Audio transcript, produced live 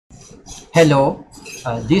Hello,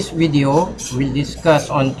 this video will discuss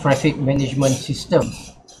on traffic management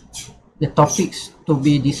systems. The topics to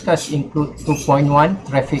be discussed include 2.1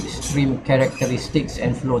 traffic stream characteristics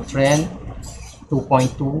and flow trend,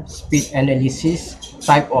 2.2 speed analysis,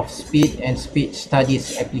 type of speed and speed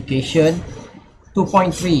studies application,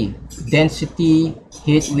 2.3 density,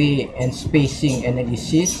 headway and spacing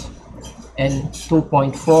analysis, and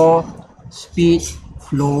 2.4 speed,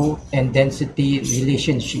 flow and density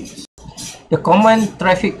relationships. The common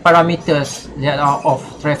traffic parameters that are of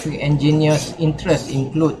traffic engineers' interest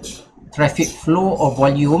include traffic flow or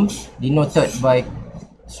volume, denoted by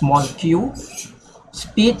small q,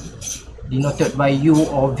 speed, denoted by u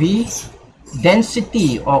or v,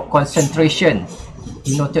 density or concentration,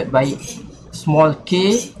 denoted by small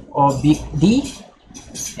k or big D,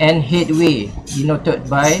 and headway, denoted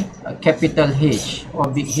by capital H or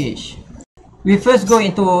big H. We first go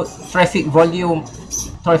into traffic volume,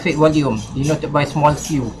 denoted by small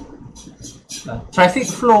q. Traffic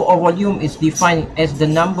flow or volume is defined as the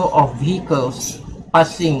number of vehicles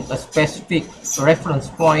passing a specific reference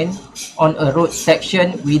point on a road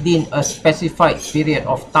section within a specified period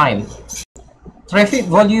of time. Traffic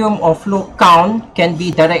volume or flow count can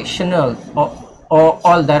be directional or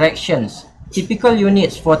all directions. Typical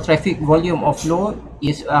units for traffic volume or flow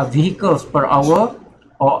is vehicles per hour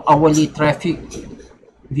or hourly traffic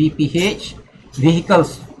VPH,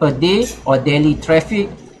 vehicles per day or daily traffic,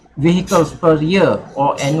 vehicles per year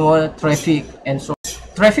or annual traffic, and so on.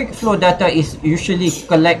 Traffic flow data is usually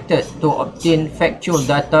collected to obtain factual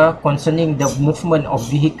data concerning the movement of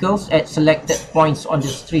vehicles at selected points on the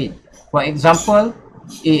street. For example,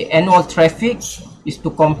 annual traffic is to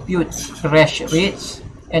compute crash rates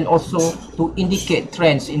and also to indicate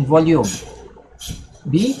trends in volume.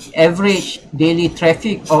 B. Average daily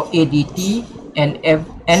traffic or ADT, and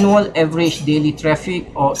annual average daily traffic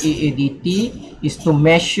or AADT is to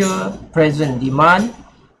measure present demand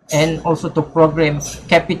and also to program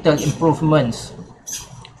capital improvements.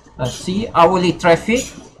 C. Hourly traffic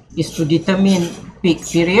is to determine peak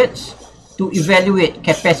periods, to evaluate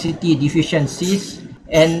capacity deficiencies,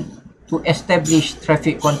 and to establish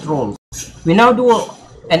traffic controls. We now do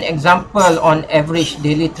an example on average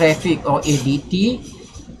daily traffic or ADT.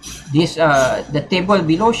 The table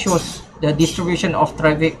below shows the distribution of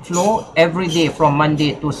traffic flow every day from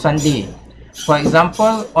Monday to Sunday. For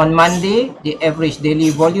example, on Monday, the average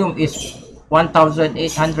daily volume is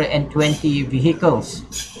 1,820 vehicles,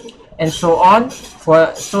 and so on.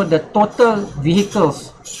 So the total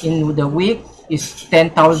vehicles in the week is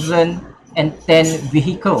 10,010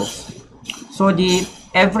 vehicles. So the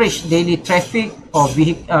average daily traffic of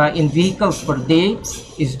in vehicles per day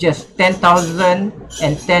is just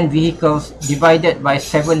 10,010 vehicles divided by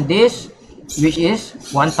 7 days, which is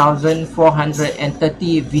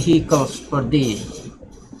 1,430 vehicles per day.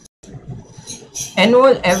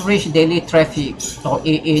 Annual average daily traffic or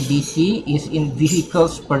AADT is in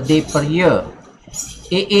vehicles per day per year.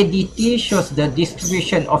 AADT shows the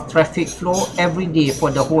distribution of traffic flow every day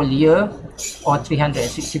for the whole year or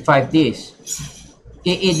 365 days.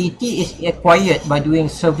 AADT is acquired by doing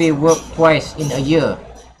survey work twice in a year,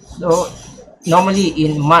 so normally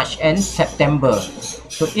in March and September.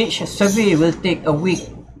 So each survey will take a week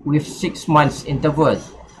with 6 months interval.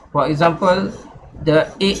 For example, the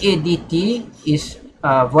AADT is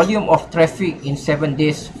volume of traffic in 7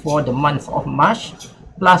 days for the month of March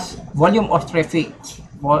plus volume of traffic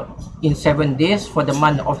in 7 days for the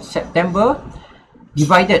month of September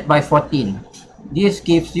divided by 14. This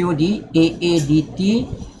gives you the AADT,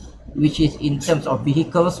 which is in terms of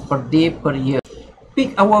vehicles per day per year.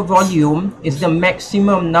 Peak hour volume is the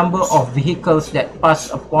maximum number of vehicles that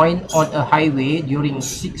pass a point on a highway during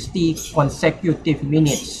 60 consecutive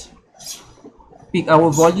minutes. Peak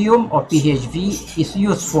hour volume or PHV is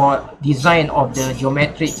used for design of the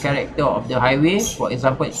geometric character of the highway, for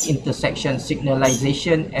example, intersection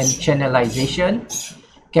signalization and channelization,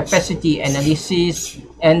 capacity analysis,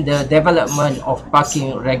 and the development of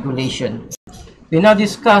parking regulation. We now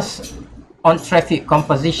discuss on traffic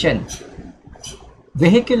composition.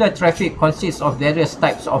 Vehicular traffic consists of various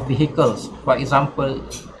types of vehicles, for example,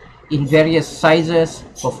 in various sizes,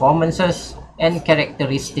 performances, and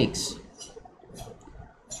characteristics.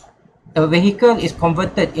 A vehicle is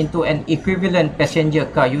converted into an equivalent passenger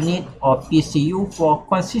car unit or PCU for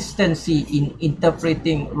consistency in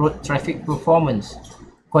interpreting road traffic performance,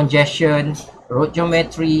 congestion, road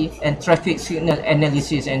geometry, and traffic signal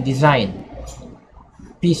analysis and design.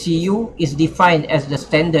 PCU is defined as the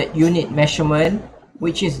standard unit measurement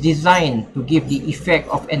which is designed to give the effect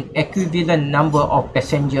of an equivalent number of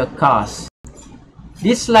passenger cars.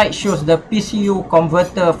 This slide shows the PCU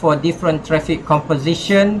converter for different traffic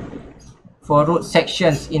composition for road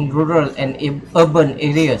sections in rural and urban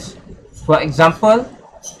areas. For example,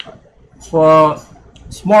 for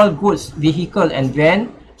small goods vehicle and van,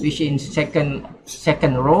 which is in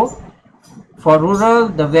second row, for rural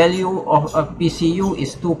the value of a PCU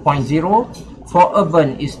is 2.0, for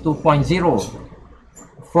urban is 2.0.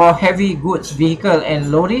 For heavy goods vehicle and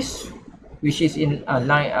lorries, which is in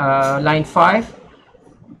line 5,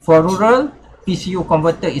 for rural PCU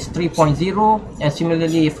converter is 3.0, and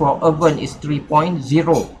similarly for urban is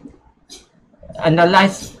 3.0. And the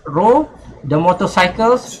last row, the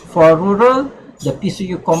motorcycles, for rural the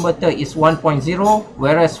PCU converter is 1.0,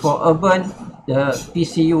 whereas for urban the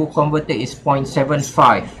PCU converter is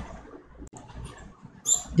 0.75.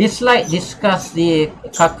 This slide discusses the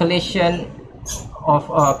calculation of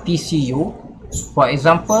a PCU. For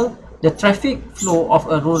example, the traffic flow of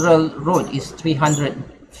a rural road is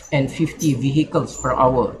 350 vehicles per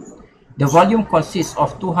hour. The volume consists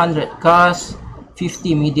of 200 cars,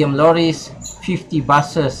 50 medium lorries, 50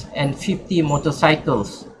 buses, and 50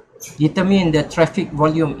 motorcycles. Determine the traffic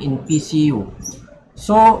volume in PCU.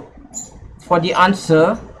 So, for the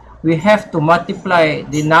answer, we have to multiply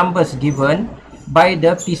the numbers given by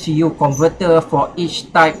the PCU converter for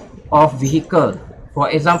each type of vehicle.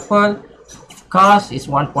 For example, cars is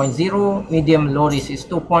 1.0, medium lorries is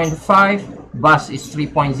 2.5, bus is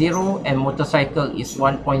 3.0, and motorcycle is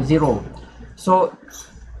 1.0. So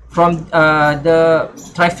from the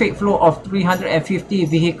traffic flow of 350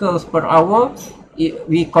 vehicles per hour,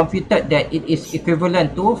 we computed that it is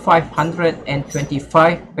equivalent to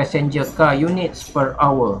 525 passenger car units per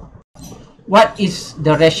hour. What is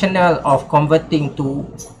the rationale of converting to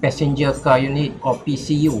passenger car unit or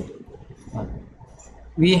PCU?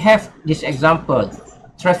 We have this example.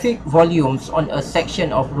 Traffic volumes on a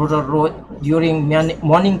section of rural road during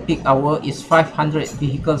morning peak hour is 500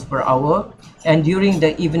 vehicles per hour, and during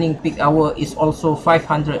the evening peak hour is also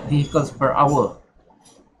 500 vehicles per hour.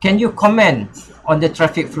 Can you comment on the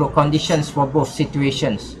traffic flow conditions for both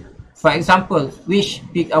situations? For example, which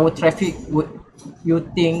peak hour traffic would you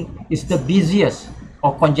think is the busiest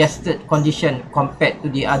or congested condition compared to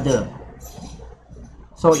the other?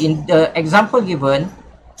 So in the example given,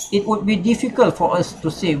 it would be difficult for us to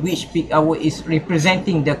say which peak hour is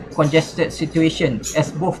representing the congested situation,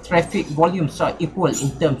 as both traffic volumes are equal in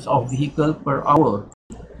terms of vehicle per hour.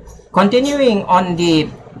 Continuing on the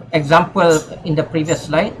example in the previous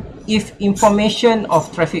slide, if information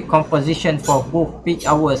of traffic composition for both peak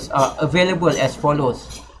hours are available as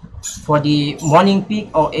follows. For the morning peak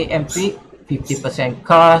or AM peak, 50%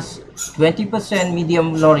 cars, 20%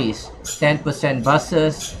 medium lorries, 10%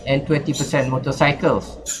 buses, and 20%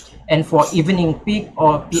 motorcycles. And for evening peak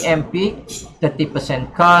or PM peak,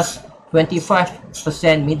 30% cars,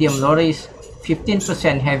 25% medium lorries,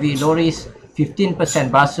 15% heavy lorries,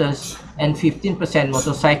 15% buses, and 15%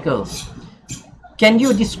 motorcycles. Can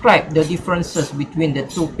you describe the differences between the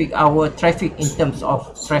two peak hour traffic in terms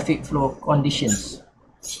of traffic flow conditions?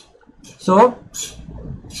 So,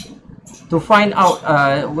 to find out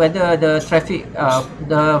whether the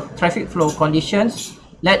traffic flow conditions,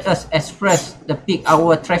 let us express the peak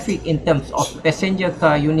hour traffic in terms of passenger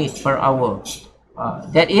car unit per hour.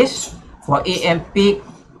 That is, for AM peak,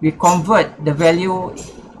 we convert the value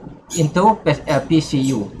into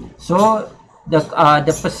PCU. So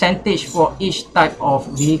the percentage for each type of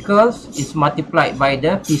vehicles is multiplied by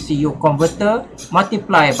the PCU converter,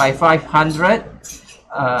 multiplied by 500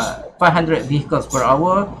 vehicles per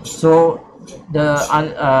hour. So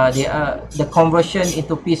the conversion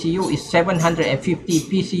into PCU is 750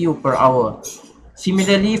 PCU per hour.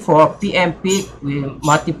 Similarly, for PM peak, we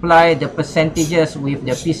multiply the percentages with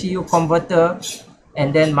the PCU converter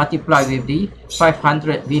and then multiply with the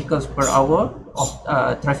 500 vehicles per hour of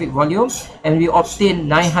traffic volume, and we obtain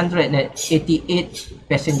 988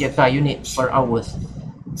 passenger car units per hour.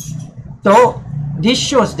 So this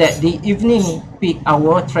shows that the evening peak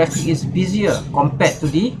hour traffic is busier compared to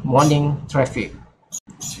the morning traffic.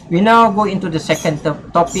 We now go into the second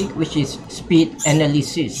topic, which is speed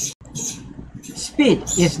analysis. Speed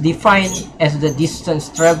is defined as the distance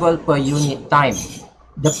traveled per unit time.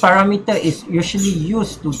 The parameter is usually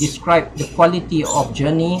used to describe the quality of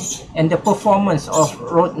journey and the performance of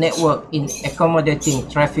road network in accommodating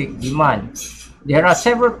traffic demand. There are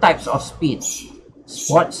several types of speed: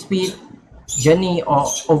 sport speed, journey or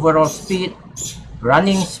overall speed,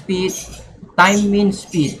 running speed, time mean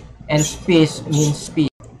speed, and space mean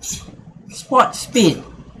speed. Sport speed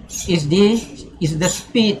is the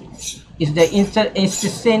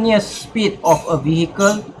instantaneous speed of a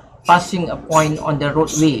vehicle passing a point on the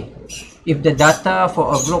roadway. If the data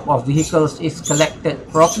for a group of vehicles is collected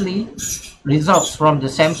properly, results from the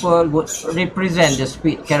sample would represent the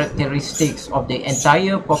speed characteristics of the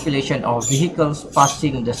entire population of vehicles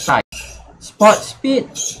passing the site. Spot speed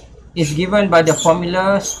is given by the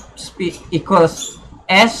formula speed equals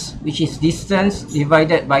S, which is distance,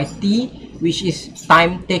 divided by T, which is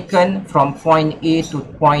time taken from point A to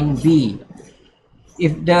point B.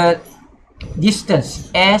 If the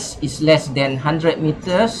distance S is less than 100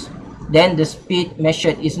 meters, then the speed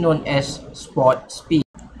measured is known as spot speed.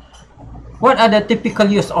 What are the typical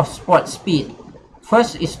use of spot speed?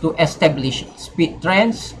 First is to establish speed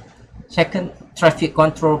trends. Second, traffic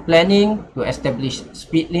control planning, to establish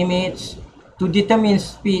speed limits, to determine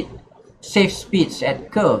safe speeds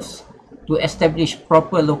at curves, to establish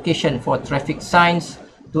proper location for traffic signs,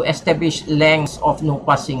 to establish lengths of no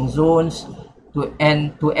passing zones,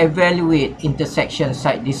 and to evaluate intersection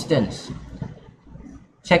site distance.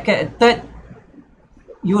 Third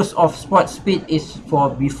use of spot speed is for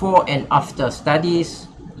before and after studies.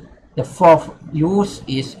 The fourth use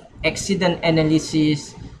is accident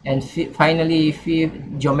analysis, and finally fifth,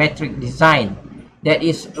 geometric design, that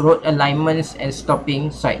is road alignments and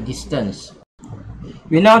stopping site distance.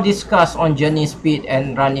 We now discuss on journey speed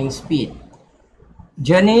and running speed.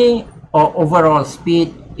 Journey or overall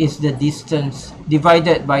speed is the distance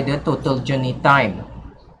divided by the total journey time.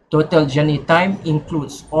 Total journey time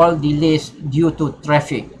includes all delays due to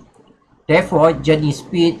traffic. Therefore, journey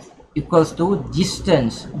speed equals to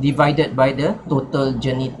distance divided by the total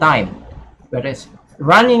journey time. Whereas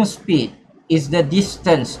running speed is the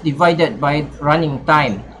distance divided by running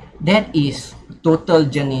time. That is total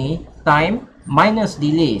journey time minus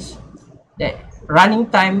delays. That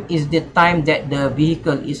running time is the time that the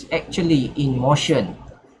vehicle is actually in motion.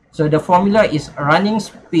 So the formula is running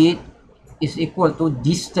speed is equal to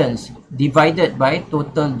distance divided by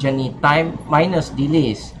total journey time minus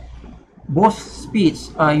delays. Both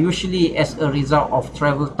speeds are usually as a result of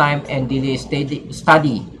travel time and delay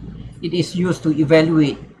study. It is used to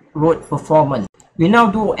evaluate road performance. We now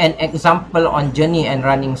do an example on journey and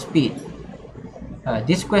running speed.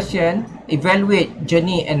 This question, evaluate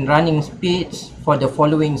journey and running speeds for the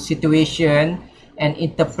following situation and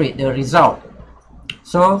interpret the result.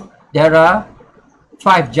 So there are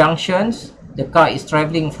 5 junctions. The car is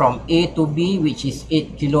traveling from A to B, which is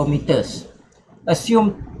 8 kilometers.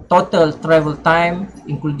 Assume total travel time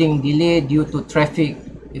including delay due to traffic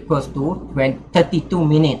equals to 32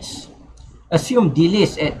 minutes. Assume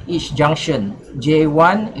delays at each junction.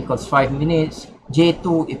 J1 equals 5 minutes,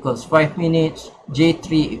 J2 equals 5 minutes,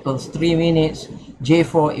 J3 equals 3 minutes,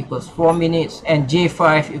 J4 equals 4 minutes, and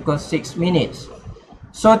J5 equals 6 minutes.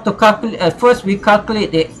 So to calculate, first we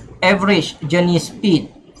calculate the average journey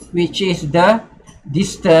speed, which is the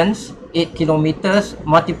distance 8 kilometers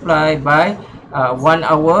multiplied by 1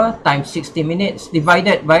 hour times 60 minutes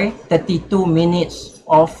divided by 32 minutes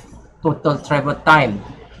of total travel time.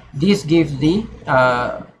 This gives the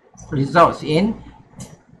results in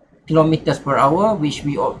kilometers per hour, which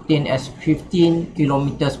we obtain as 15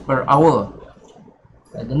 kilometers per hour.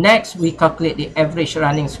 The next, we calculate the average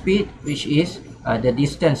running speed, which is the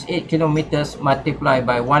distance 8 kilometers multiplied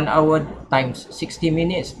by 1 hour times 60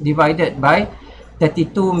 minutes divided by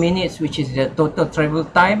 32 minutes, which is the total travel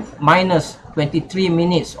time, minus 23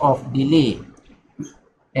 minutes of delay.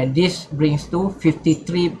 And this brings to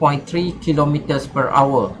 53.3 kilometers per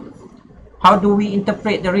hour. How do we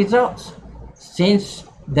interpret the results? Since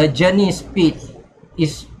the journey speed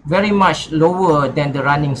is very much lower than the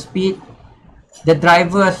running speed, the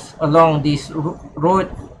drivers along this road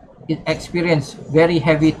experience very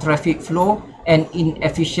heavy traffic flow and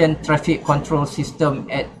inefficient traffic control system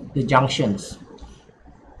at the junctions.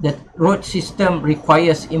 The road system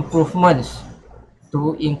requires improvements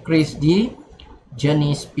to increase the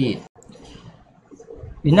journey speed.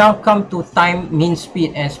 We now come to time mean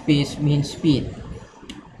speed and space mean speed.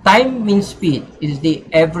 Time mean speed is the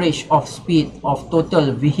average of speed of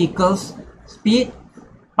total vehicles speed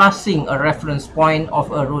passing a reference point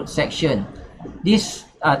of a road section. This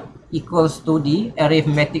equals to the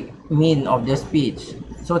arithmetic mean of the speeds.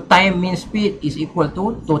 So time mean speed is equal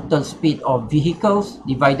to total speed of vehicles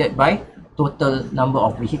divided by total number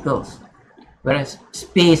of vehicles. Whereas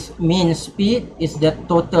space mean speed is the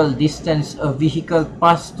total distance a vehicle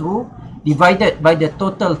passed through divided by the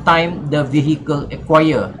total time the vehicle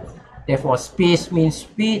acquire. Therefore, space mean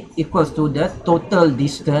speed equals to the total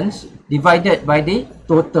distance divided by the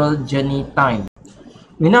total journey time.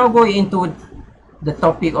 We now go into the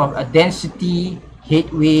topic of density,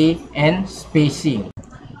 headway, and spacing.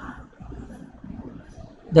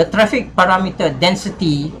 The traffic parameter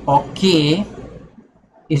density, or K,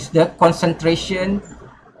 is the concentration,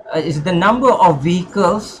 is the number of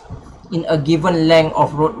vehicles in a given length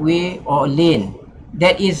of roadway or lane.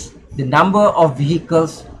 That is the number of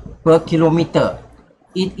vehicles per kilometer.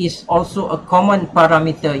 It is also a common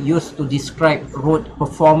parameter used to describe road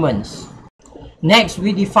performance. Next,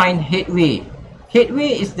 we define headway.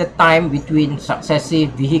 Headway is the time between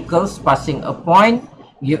successive vehicles passing a point,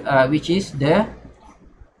 which is the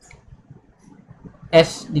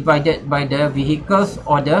S divided by the vehicles,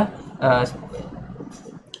 or the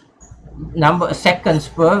number of seconds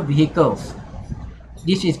per vehicles.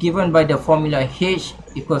 This is given by the formula H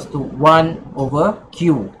equals to 1 over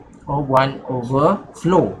Q, or 1 over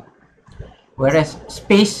flow. Whereas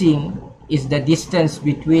spacing is the distance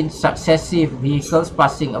between successive vehicles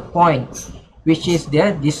passing a point, which is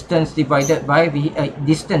the distance divided by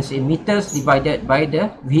distance in meters divided by the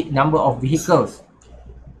number of vehicles.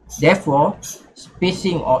 Therefore,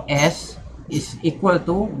 spacing, or S, is equal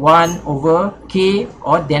to 1 over K,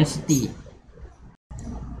 or density.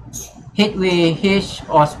 Headway H,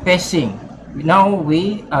 or spacing. Now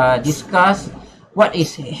we discuss what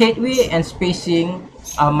is headway and spacing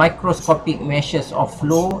are microscopic measures of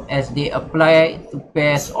flow as they apply to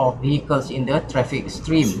pairs of vehicles in the traffic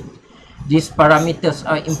stream. These parameters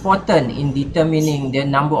are important in determining the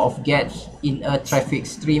number of gaps in a traffic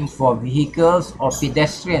stream for vehicles or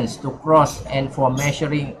pedestrians to cross, and for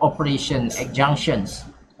measuring operation at junctions.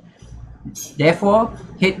 Therefore,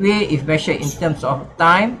 headway is measured in terms of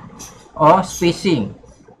time, or spacing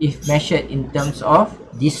if measured in terms of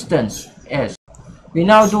distance, S. We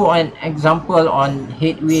now do an example on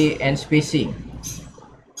headway and spacing.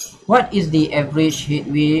 What is the average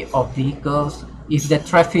headway of vehicles if the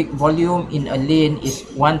traffic volume in a lane is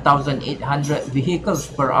 1,800 vehicles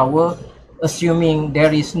per hour, assuming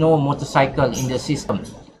there is no motorcycle in the system?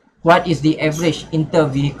 What is the average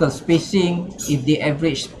inter-vehicle spacing if the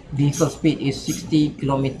average vehicle speed is 60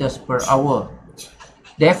 kilometers per hour?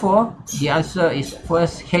 Therefore, the answer is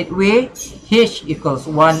first headway, H equals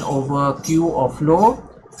 1 over Q, or flow.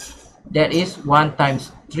 That is 1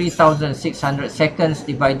 times 3,600 seconds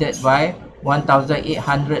divided by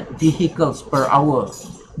 1,800 vehicles per hour.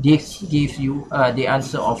 This gives you the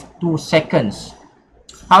answer of 2 seconds.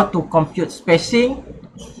 How to compute spacing?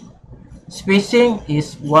 Spacing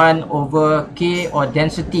is 1 over K, or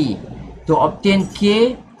density. To obtain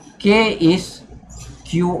K, K is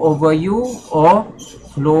Q over U, or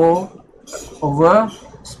flow over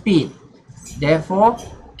speed. Therefore,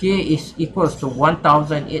 K is equals to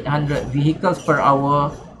 1,800 vehicles per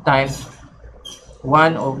hour times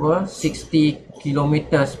 1 over 60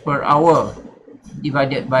 kilometers per hour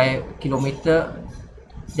divided by kilometer.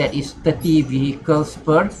 That is 30 vehicles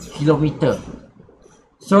per kilometer.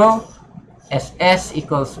 So, as S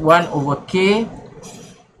equals 1 over K,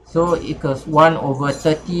 so equals 1 over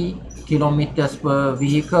 30 kilometers per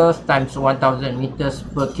vehicle times 1000 meters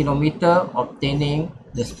per kilometer, obtaining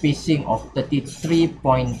the spacing of 33.3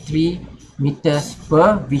 meters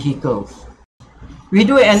per vehicle. We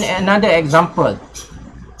do another example.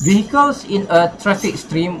 Vehicles in a traffic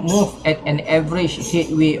stream move at an average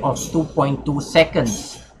headway of 2.2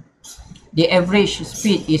 seconds. The average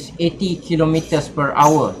speed is 80 kilometers per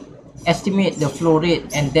hour. Estimate the flow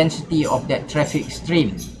rate and density of that traffic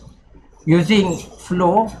stream. Using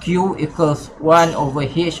flow, Q equals 1 over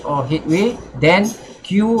H, or headway, then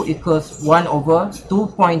Q equals 1 over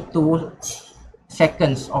 2.2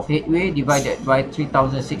 seconds of headway divided by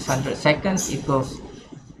 3,600 seconds equals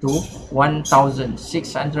to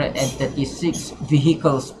 1,636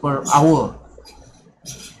 vehicles per hour.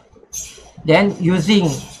 Then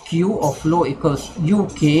using Q, or flow, equals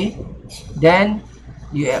UK, then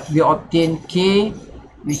we obtain K,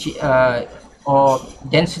 which or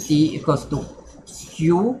density, equals to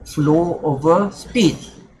Q, flow over speed.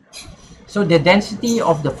 So the density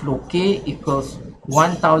of the flow K equals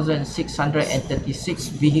 1,636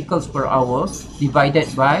 vehicles per hour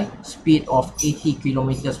divided by speed of 80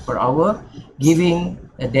 kilometers per hour, giving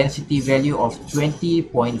a density value of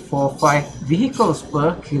 20.45 vehicles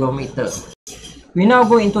per kilometer. We now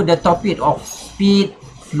go into the topic of speed,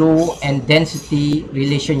 flow, and density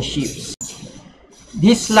relationships.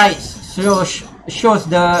 This slide shows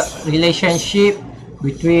the relationship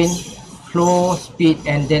between flow, speed,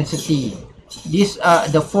 and density. These are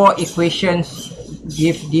the four equations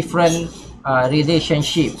give different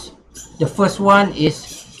relationships. The first one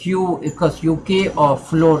is Q equals UK, or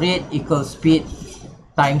flow rate equals speed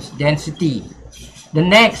times density. The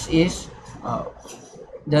next is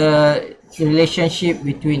the relationship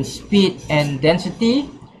between speed and density.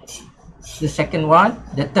 The second one.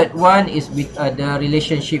 The third one is with the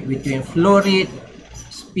relationship between flow rate,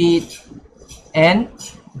 speed, and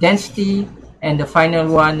density, and the final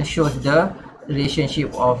one shows the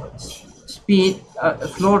relationship of speed,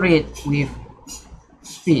 flow rate with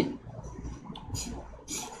speed.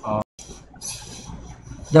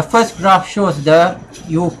 The first graph shows the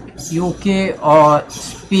UK or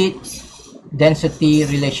speed density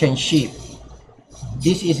relationship.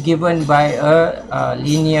 This is given by a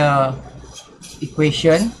linear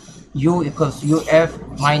equation. U equals UF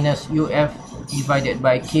minus UF divided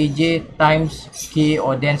by KJ times K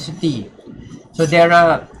or density. So there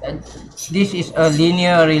are this is a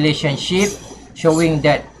linear relationship showing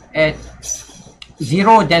that at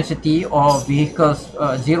zero density or vehicles,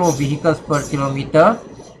 zero vehicles per kilometer,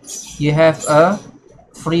 you have a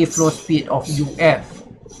free flow speed of UF,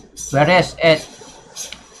 whereas at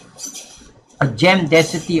a jam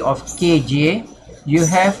density of KJ, you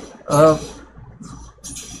have a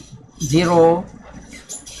zero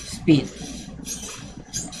speed.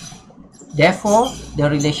 Therefore, the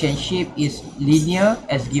relationship is linear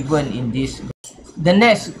as given in this.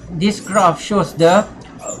 This graph shows the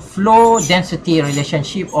flow density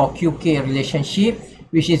relationship or QK relationship,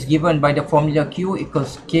 which is given by the formula Q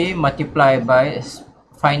equals K multiplied by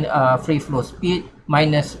free flow speed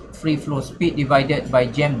minus free flow speed divided by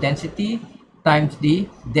jam density times the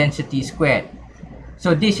density squared.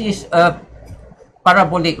 So this is a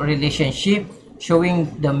parabolic relationship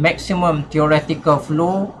showing the maximum theoretical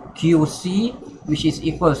flow QC, which is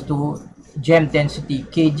equals to jam density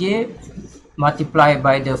KJ multiplied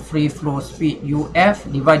by the free flow speed UF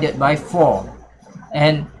divided by 4,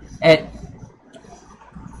 and at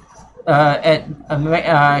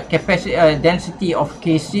capacity density of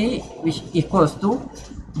KC, which equals to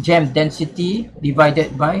jam density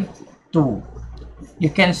divided by 2. You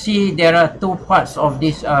can see there are two parts of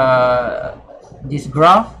this this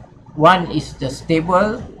graph. One is the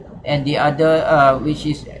stable, and the other which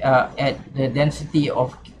is at the density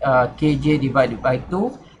of KJ divided by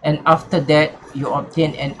 2, and after that you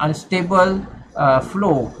obtain an unstable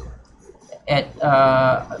flow at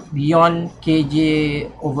beyond KJ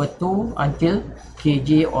over 2 until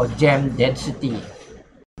KJ or jam density.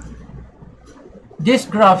 This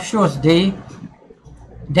graph shows the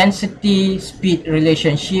density speed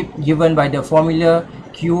relationship given by the formula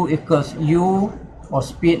Q equals U or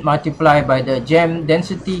speed multiplied by the jam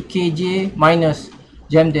density KJ minus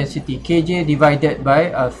jam density KJ divided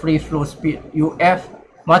by free flow speed UF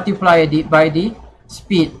multiplied by the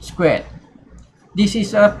speed squared. This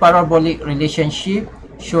is a parabolic relationship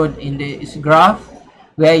shown in this graph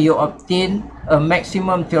where you obtain a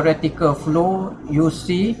maximum theoretical flow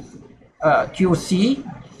QC,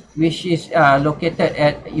 which is located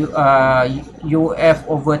at UF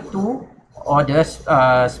over 2 or the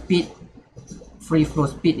free flow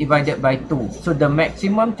speed divided by 2. So the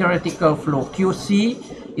maximum theoretical flow QC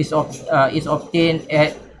is obtained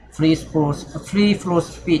at free flow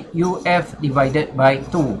speed UF divided by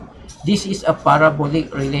 2. This is a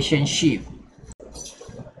parabolic relationship.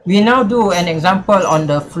 We now do an example on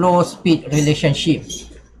the flow speed relationship.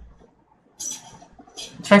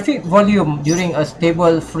 Traffic volume during a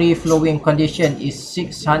stable free flowing condition is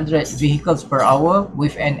 600 vehicles per hour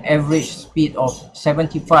with an average speed of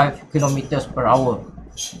 75 kilometers per hour.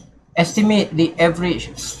 Estimate the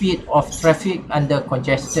average speed of traffic under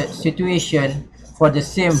congested situation for the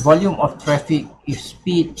same volume of traffic if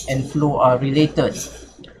speed and flow are related.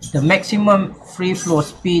 The maximum free flow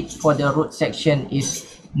speed for the road section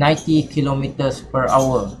is 90 kilometers per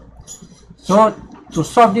hour. So to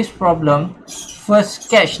solve this problem, first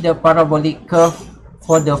sketch the parabolic curve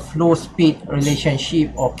for the flow speed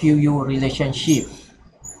relationship or QU relationship.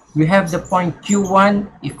 We have the point Q1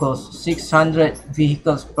 equals 600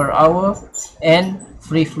 vehicles per hour and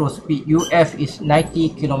free flow speed UF is 90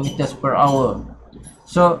 kilometers per hour.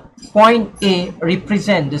 So point A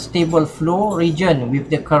represents the stable flow region with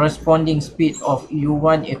the corresponding speed of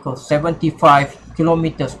U1 equals 75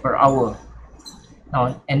 kilometers per hour.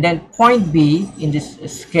 Now, and then point B in this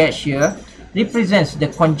sketch here represents the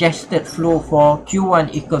congested flow for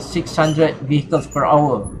Q1 equals 600 vehicles per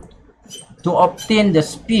hour. To obtain the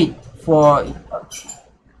speed for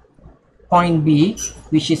point B,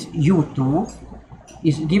 which is U2,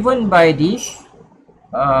 is given by the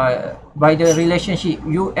relationship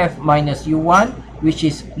UF minus U1, which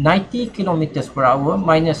is 90 kilometers per hour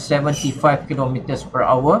minus 75 kilometers per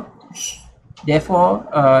hour. Therefore,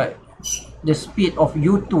 the speed of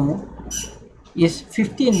U2 is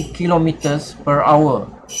 15 kilometers per hour.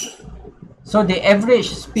 So the average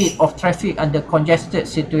speed of traffic under congested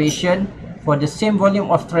situation for the same volume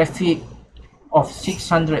of traffic of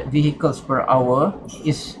 600 vehicles per hour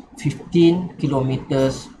is 15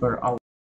 kilometers per hour.